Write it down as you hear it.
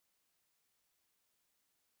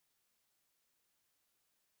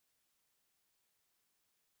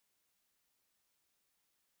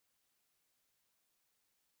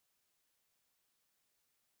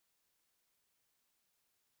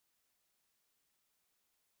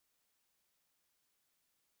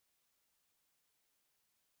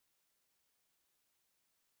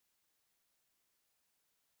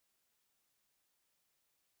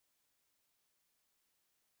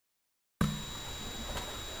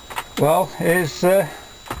Well, here's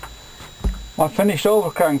my finished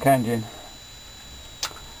overcrank engine.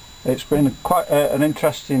 It's been quite an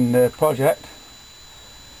interesting project.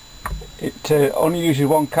 It only uses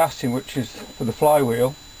one casting, which is for the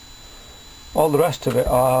flywheel. All the rest of it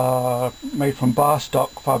are made from bar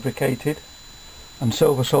stock, fabricated and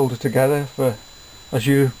silver soldered together. For, as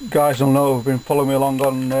you guys will know, who've been following me along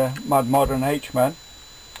on Mad Modern H-Men,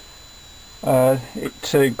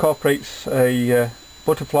 it incorporates a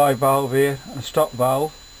butterfly valve here, a stop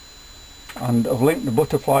valve, and I've linked the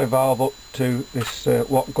butterfly valve up to this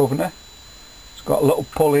watt governor. It's got a little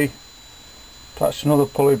pulley, attached another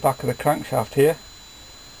pulley back of the crankshaft here.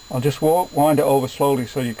 I'll just wind it over slowly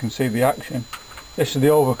so you can see the action. This is the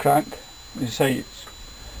overcrank. You see, it's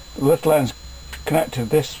the little end's connected to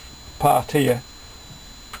this part here,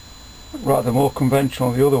 rather more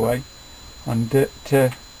conventional the other way, and it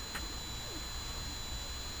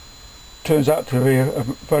turns out to be a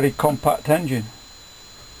very compact engine.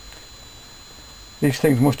 These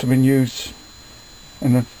things must have been used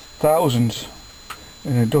in the thousands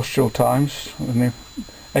in industrial times, in the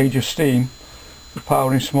age of steam, for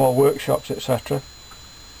powering small workshops, etc.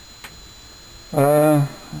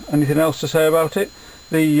 Anything else to say about it?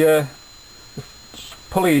 The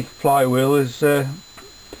pulley flywheel is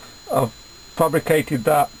I've fabricated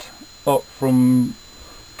that up from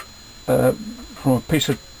a piece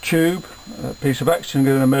of tube, a piece of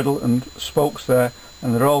extrusion in the middle, and spokes there,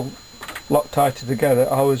 and they're all Loctited together.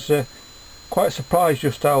 I was quite surprised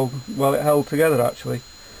just how well it held together actually.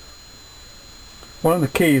 One of the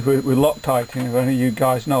keys with Loctiting, if any of you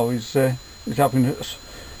guys know, is having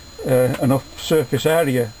enough surface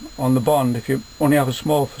area on the bond. If you only have a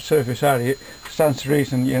small surface area, it stands to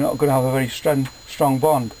reason you're not going to have a very strong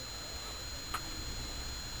bond.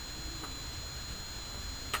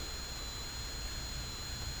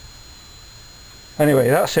 Anyway,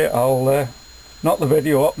 that's it. I'll knock the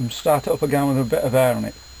video up and start it up again with a bit of air on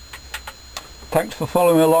it. Thanks for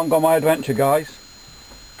following me along on my adventure, guys.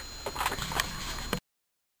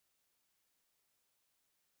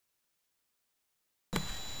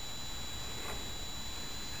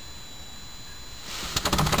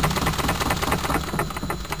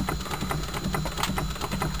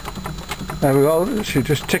 There we go, she's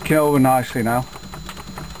just ticking over nicely now.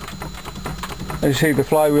 As you see, the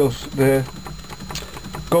flywheel's, the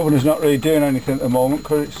governor's not really doing anything at the moment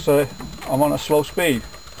because I'm on a slow speed.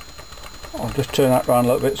 I'll just turn that around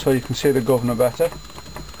a little bit so you can see the governor better.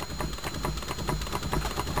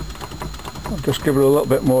 I'll just give it a little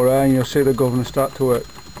bit more air and you'll see the governor start to work.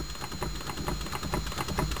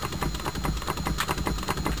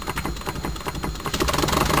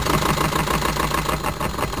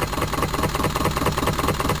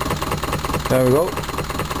 There we go.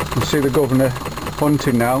 You can see the governor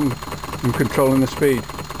hunting now and controlling the speed.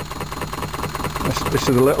 This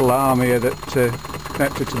is a little arm here that's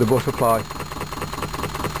connected to the butterfly.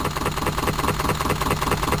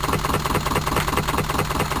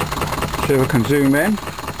 See if I can zoom in.